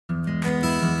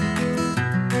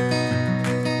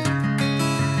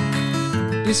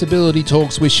Disability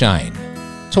Talks with Shane,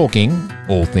 talking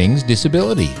all things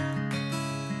disability.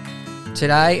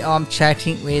 Today I'm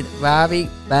chatting with Ravi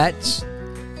Bats,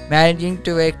 Managing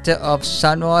Director of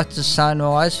Sunrise to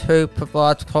Sunrise, who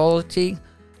provides quality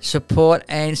support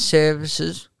and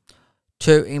services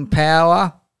to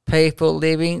empower people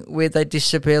living with a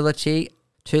disability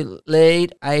to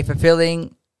lead a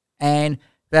fulfilling and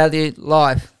valued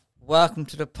life. Welcome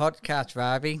to the podcast,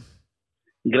 Ravi.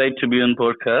 Great to be on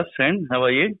podcast, Shane. How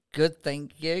are you? Good,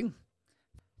 thank you.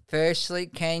 Firstly,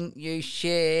 can you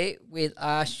share with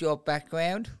us your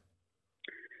background?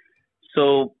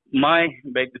 So my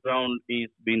background is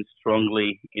been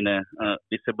strongly in a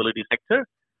disability sector.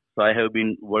 So I have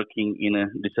been working in a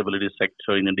disability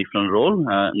sector in a different role,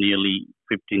 nearly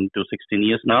 15 to 16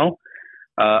 years now.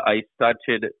 I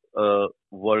started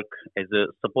work as a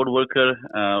support worker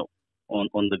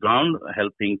on the ground,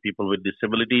 helping people with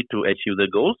disability to achieve their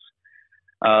goals.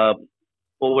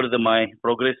 Over my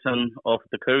progression of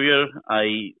the career,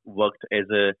 I worked as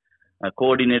a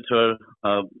coordinator.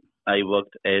 I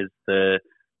worked as the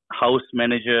house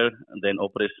manager, then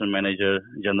operation manager,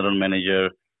 general manager,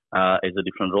 as a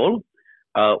different role.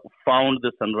 Found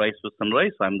the Sunrise to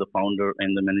Sunrise. I'm the founder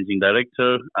and the managing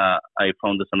director. I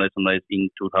found the Sunrise in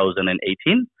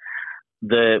 2018.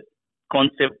 The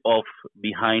concept of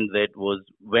behind that was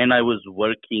when I was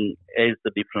working as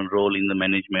the different role in the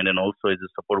management and also as a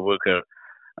support worker,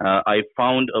 I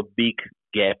found a big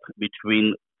gap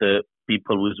between the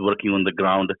people who's working on the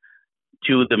ground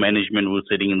to the management who's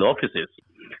sitting in the offices.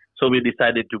 So we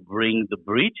decided to bring the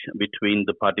bridge between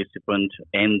the participant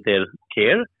and their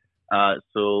care.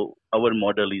 So our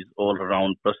model is all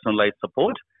around personalized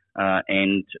support,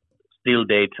 and still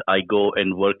date I go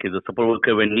and work as a support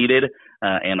worker when needed,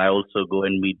 and I also go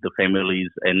and meet the families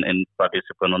and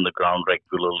participant on the ground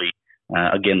regularly.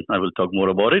 Again, I will talk more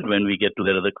about it when we get to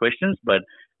the other questions, but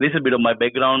this is a bit of my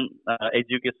background.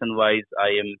 Education-wise,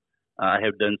 I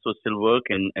have done social work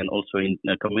and also in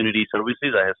community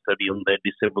services. I have studied on that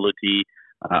disability.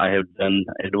 I have done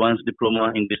advanced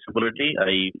diploma in disability.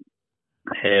 I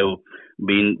have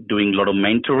been doing a lot of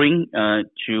mentoring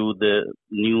to the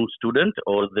new student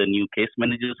or the new case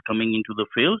managers coming into the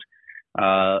field.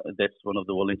 That's one of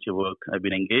the volunteer work I've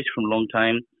been engaged from a long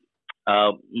time.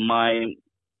 My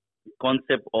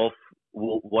concept of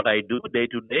what I do day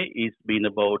to day is been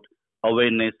about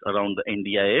awareness around the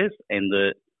NDIS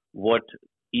and what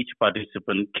each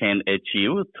participant can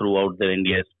achieve throughout the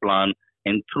NDIS plan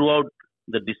and throughout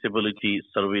the disability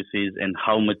services, and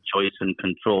how much choice and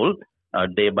control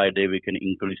day by day we can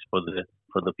increase for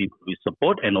the people we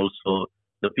support, and also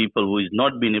the people who is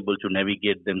not being able to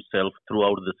navigate themselves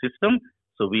throughout the system.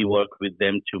 So we work with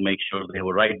them to make sure they have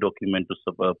a right document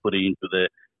to put it into the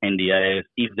NDIS.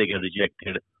 If they get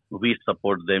rejected, we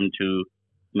support them to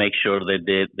make sure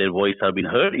that their voice have been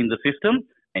heard in the system,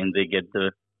 and they get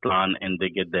the plan and they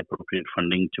get the appropriate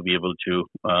funding to be able to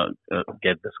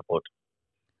get the support.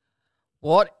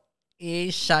 What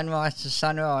is Sunrise to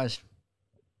Sunrise?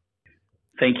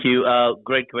 Thank you.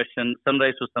 Great question.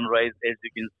 Sunrise to Sunrise, as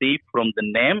you can see from the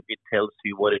name, it tells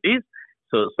you what it is.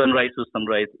 So Sunrise to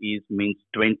Sunrise means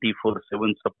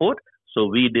 24/7 support. So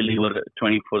we deliver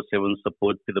 24/7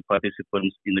 support to the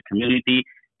participants in the community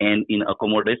and in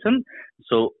accommodation.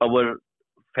 So our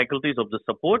faculties of the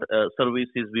support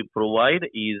services we provide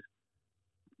is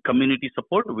community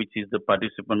support, which is the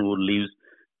participant who lives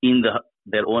in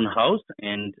their own house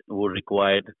and who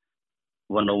required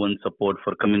one-on-one support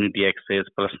for community access,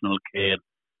 personal care,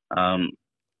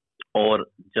 or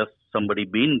just somebody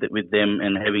being with them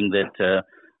and having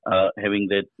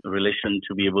that relation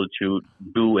to be able to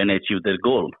do and achieve their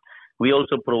goal. We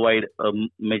also provide a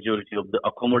majority of the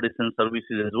accommodation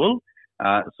services as well.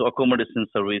 So accommodation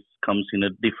service comes in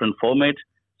a different format.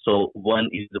 So one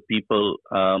is the people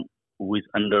who is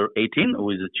under 18, who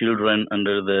is the children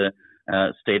under the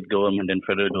state government and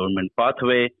federal government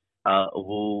pathway,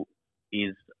 who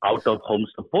is out of home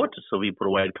support. So we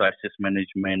provide crisis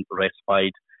management,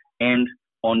 respite, and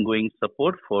ongoing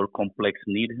support for complex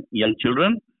need young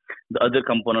children. The other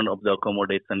component of the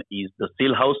accommodation is the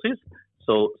seal houses.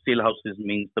 So seal houses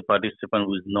means the participant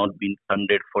who is not been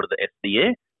funded for the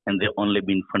SDA, and they've only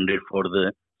been funded for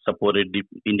the supported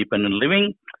independent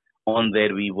living. On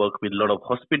there, we work with a lot of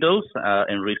hospitals,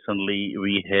 and recently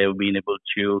we have been able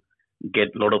to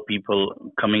get a lot of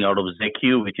people coming out of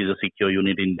ZECU, which is a secure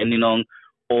unit in Dandenong,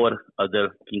 or other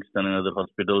Kingston and other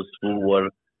hospitals who were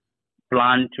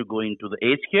planned to go into the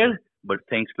aged care, but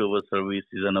thanks to our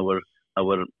services and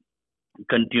our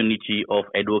continuity of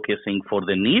advocating for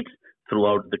the needs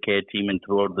throughout the care team and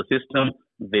throughout the system,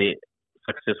 they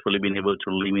successfully been able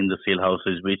to live in the sale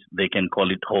houses, which they can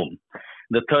call it home.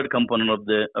 The third component of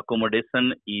the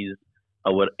accommodation is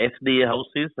our SDA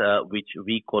houses, which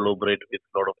we collaborate with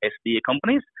a lot of SDA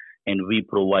companies, and we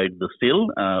provide the still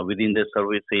within the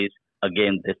services.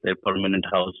 Again, that's their permanent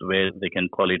house where they can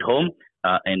call it home,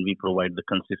 and we provide the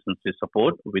consistency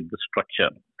support with the structure.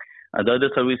 The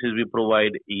other services we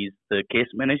provide is the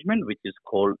case management, which is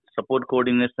called support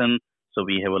coordination. So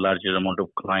we have a larger amount of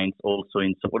clients also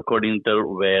in support coordinator,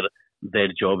 where their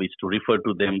job is to refer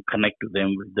to them, connect to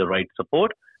them with the right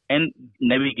support, and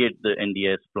navigate the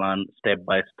NDIS plan step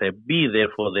by step, be there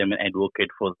for them and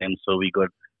advocate for them. So we got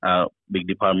a big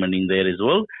department in there as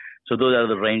well. So those are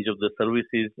the range of the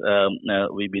services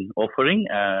we've been offering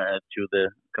to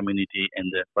the community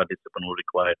and the participant who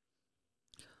require.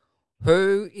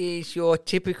 Who is your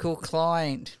typical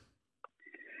client?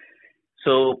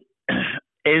 So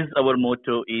as our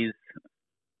motto is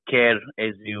care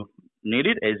as you need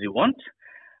it, as you want,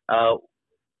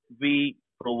 we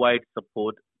provide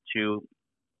support to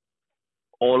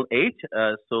all age.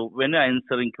 So when I'm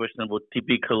answering question about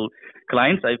typical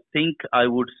clients, I think I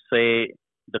would say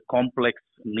the complex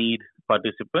need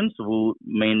participants who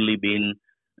mainly been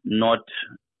not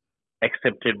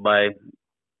accepted by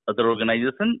other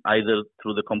organization, either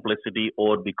through the complexity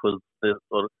or because the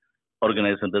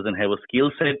organization doesn't have a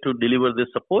skill set to deliver this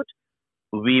support.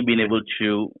 We've been able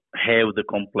to have the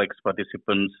complex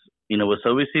participants in our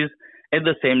services. At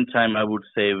the same time, I would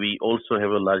say we also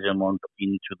have a large amount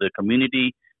into the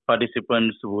community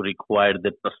participants who require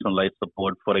the personalized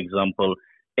support. For example,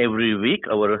 every week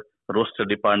our roster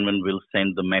department will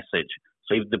send the message.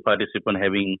 So if the participant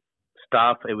having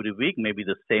staff every week, maybe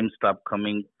the same staff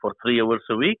coming for 3 hours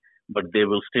a week, but they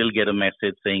will still get a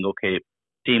message saying, okay,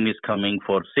 team is coming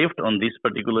for shift on this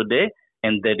particular day.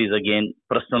 And that is again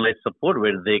personalized support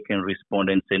where they can respond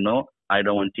and say, no, I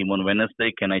don't want team on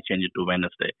Wednesday. Can I change it to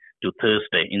Wednesday, to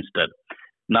Thursday instead?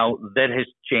 Now that has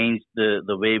changed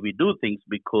the way we do things,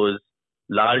 because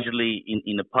largely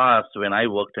in the past when I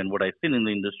worked and what I've seen in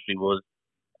the industry was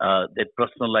that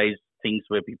personalized things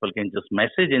where people can just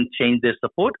message and change their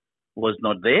support was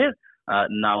not there.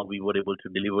 Now we were able to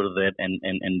deliver that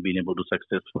and being able to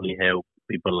successfully have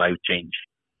people life change.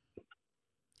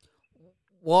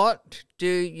 What do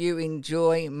you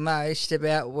enjoy most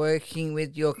about working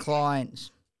with your clients?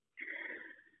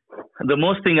 The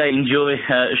most thing I enjoy,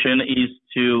 Shane, is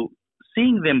to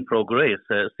seeing them progress,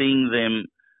 seeing them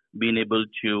being able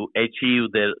to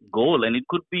achieve their goal. And it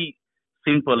could be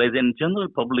simple. As in general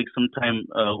public, sometimes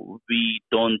we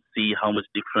don't see how much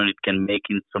difference it can make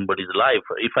in somebody's life.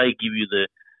 If I give you the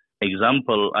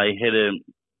example, I had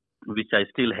which I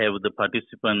still have, the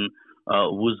participant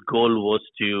whose goal was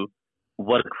to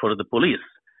work for the police.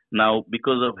 Now,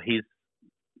 because of his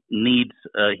needs,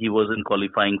 he wasn't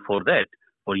qualifying for that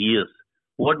for years.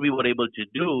 What we were able to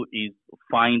do is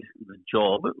find the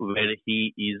job where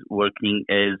he is working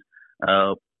as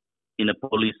in a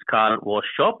police car wash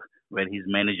shop where he's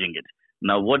managing it.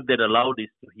 Now, what that allowed is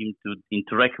for him to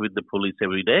interact with the police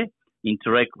every day,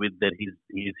 interact with that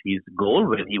his goal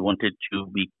where he wanted to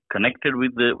be connected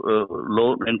with the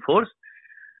law enforcement.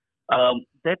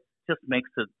 That just makes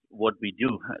it what we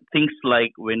do. Things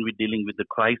like when we're dealing with the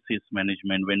crisis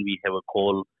management, when we have a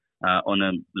call on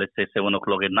a, let's say 7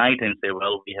 o'clock at night and say,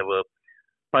 well, we have a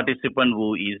participant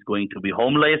who is going to be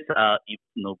homeless,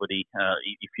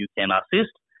 if you can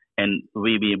assist, and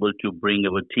we be able to bring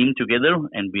our team together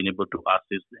and being able to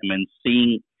assist them and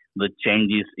seeing the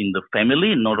changes in the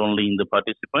family, not only in the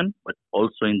participant, but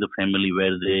also in the family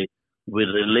where they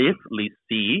will reliably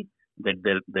see that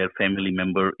their family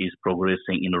member is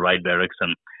progressing in the right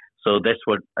direction. So that's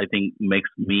what I think makes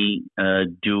me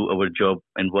do our job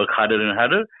and work harder and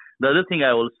harder. The other thing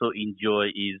I also enjoy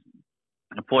is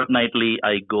fortnightly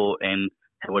I go and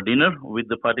have a dinner with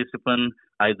the participant,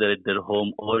 either at their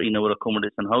home or in our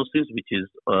accommodation houses, which is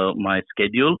my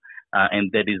schedule.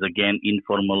 And that is, again,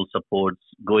 informal supports,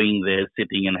 going there,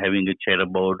 sitting and having a chat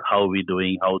about how we're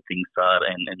doing, how things are,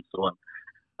 and so on.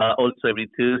 Also, every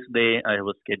Thursday, I have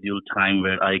a scheduled time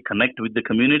where I connect with the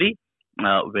community,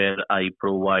 where I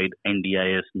provide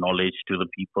NDIS knowledge to the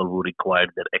people who require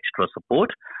that extra support.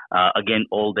 Again,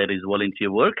 all that is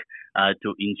volunteer work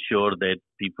to ensure that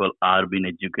people are being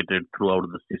educated throughout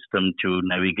the system to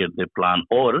navigate their plan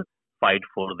or fight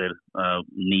for their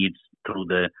needs through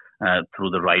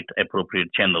the right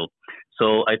appropriate channel.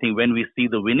 So I think when we see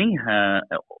the winning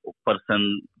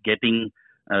person getting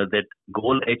that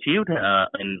goal achieved,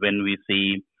 and when we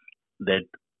see that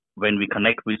when we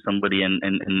connect with somebody and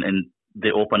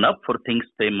they open up for things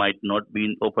they might not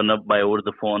be open up by over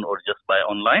the phone or just by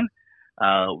online,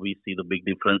 we see the big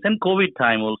difference. And COVID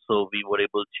time also, we were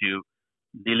able to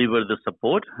deliver the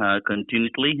support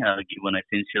continually, given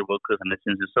essential workers and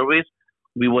essential service.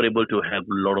 We were able to help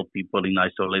a lot of people in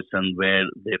isolation where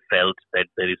they felt that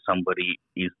there is somebody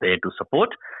is there to support.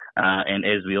 And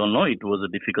as we all know, it was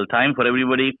a difficult time for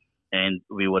everybody, and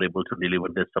we were able to deliver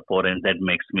the support, and that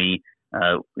makes me,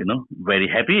 very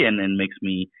happy and makes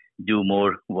me do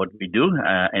more what we do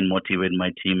and motivate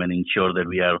my team and ensure that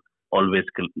we are always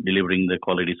delivering the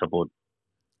quality support.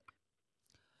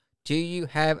 Do you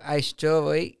have a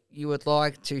story you would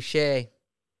like to share?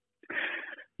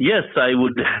 Yes, I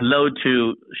would love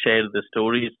to share the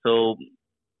story. So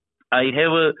I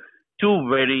have two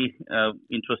very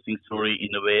interesting story in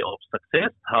a way of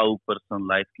success, how personal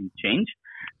life can change.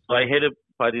 So I had a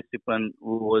participant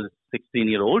who was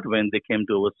 16-year-old when they came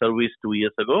to our service 2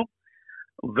 years ago.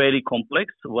 Very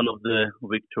complex, one of the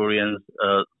Victorians'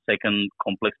 second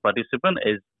complex participant,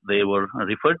 as they were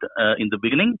referred in the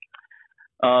beginning.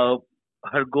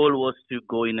 Her goal was to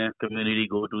go in a community,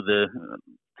 go to the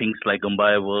things like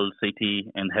Gombaya World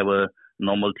City and have a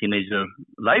normal teenager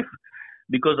life.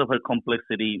 Because of her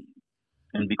complexity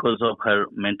and because of her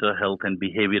mental health and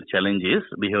behavior challenges,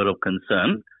 behavior of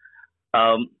concern,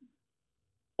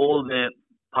 all the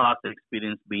past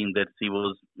experience being that she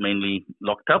was mainly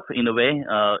locked up in a way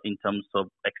in terms of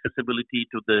accessibility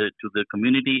to the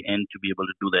community and to be able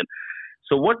to do that.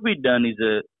 So what we've done is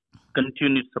a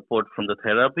continued support from the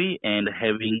therapy and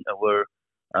having our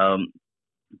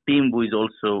team who is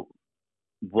also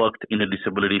worked in the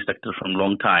disability sector from a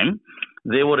long time.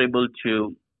 They were able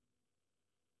to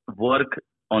work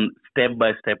on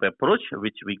step-by-step approach,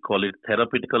 which we call it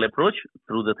therapeutical approach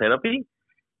through the therapy.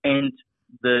 And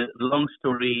the long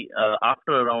story,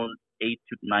 after around 8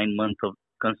 to 9 months of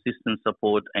consistent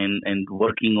support and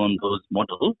working on those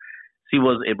models, she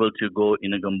was able to go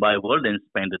in a Gombaya World and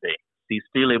spend a day. She's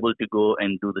still able to go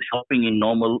and do the shopping in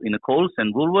a Coles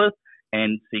and Woolworths,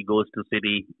 and she goes to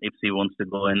city if she wants to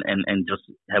go and just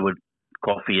have a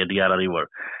coffee at Yarra River.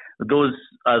 Those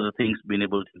are the things being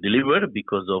able to deliver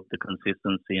because of the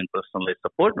consistency and personalized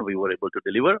support we were able to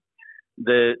deliver.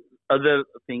 The other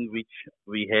thing which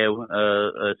we have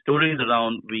stories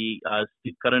around, we are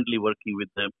currently working with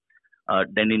the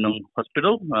Dandenong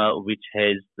Hospital, which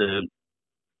has the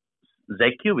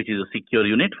ZACU, which is a secure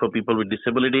unit for people with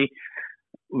disability.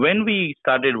 When we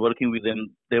started working with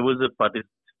them, there was a participant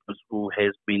who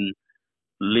has been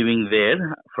living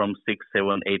there from 6,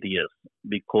 7, 8 years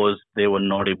because they were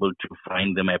not able to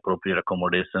find them appropriate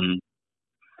accommodation.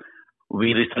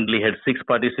 We recently had 6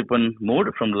 participants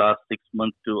moved from last 6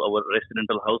 months to our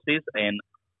residential houses, and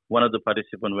one of the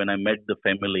participants, when I met the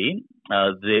family,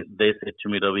 they said to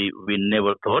me, Ravi, we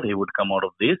never thought he would come out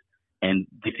of this, and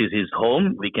this is his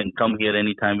home. We can come here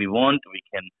anytime we want. We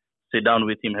can sit down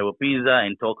with him, have a pizza,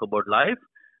 and talk about life,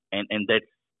 and that's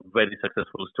very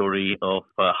successful story of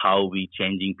how we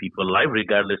changing people's life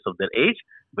regardless of their age,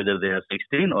 whether they are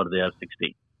 16 or they are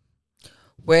 60.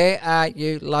 Where are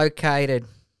you located?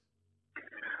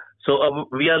 So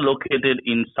we are located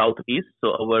in Southeast.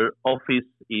 So our office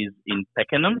is in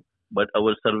Pakenham, but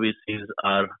our services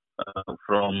are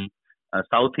from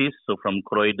Southeast. So from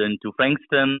Croydon to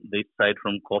Frankston, this side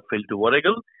from Caulfield to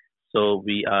Warragul. So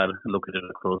we are located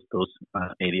across those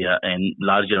area, and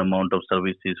larger amount of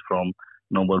services from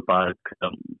Noble Park,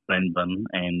 Cranbourne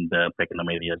and Pakenham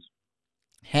areas.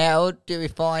 How do we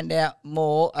find out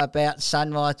more about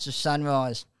Sunrise to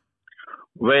Sunrise?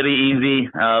 Very easy.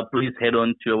 Please head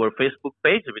on to our Facebook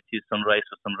page, which is Sunrise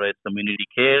to Sunrise Community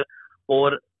Care,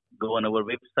 or go on our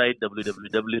website,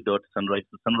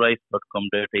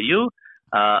 www.sunrisetosunrise.com.au.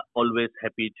 Always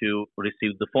happy to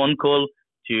receive the phone call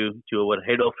to our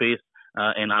head office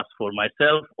and ask for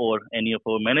myself or any of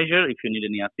our manager if you need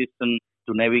any assistance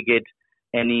to navigate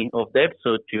any of that.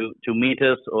 So to meet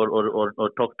us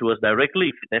or talk to us directly,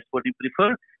 if that's what you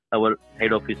prefer, our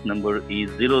head office number is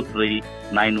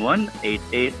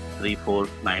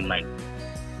 0391883499.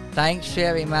 Thanks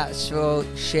very much for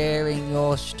sharing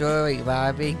your story,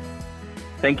 Ravi.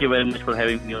 Thank you very much for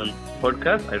having me on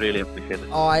podcast. I really appreciate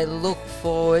it. I look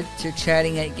forward to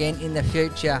chatting again in the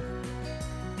future.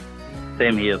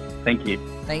 Same here. Thank you.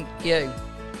 Thank you.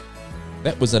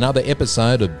 That was another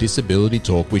episode of Disability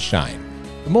Talk with Shane.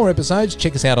 For more episodes,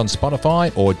 check us out on Spotify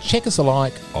or check us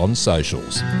alike on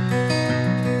socials.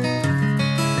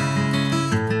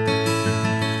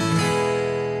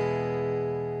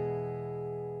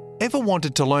 Ever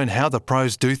wanted to learn how the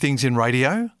pros do things in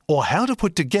radio? Or how to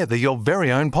put together your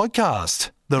very own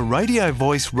podcast? The Radio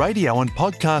Voice Radio and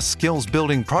Podcast Skills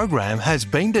Building Program has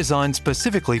been designed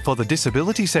specifically for the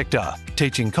disability sector,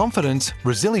 teaching confidence,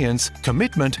 resilience,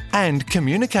 commitment, and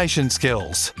communication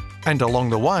skills. And along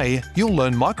the way, you'll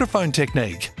learn microphone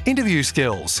technique, interview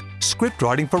skills, script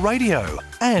writing for radio,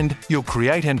 and you'll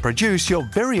create and produce your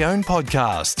very own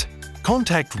podcast.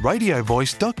 Contact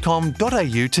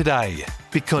radiovoice.com.au today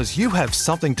because you have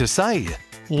something to say.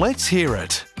 Let's hear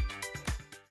it.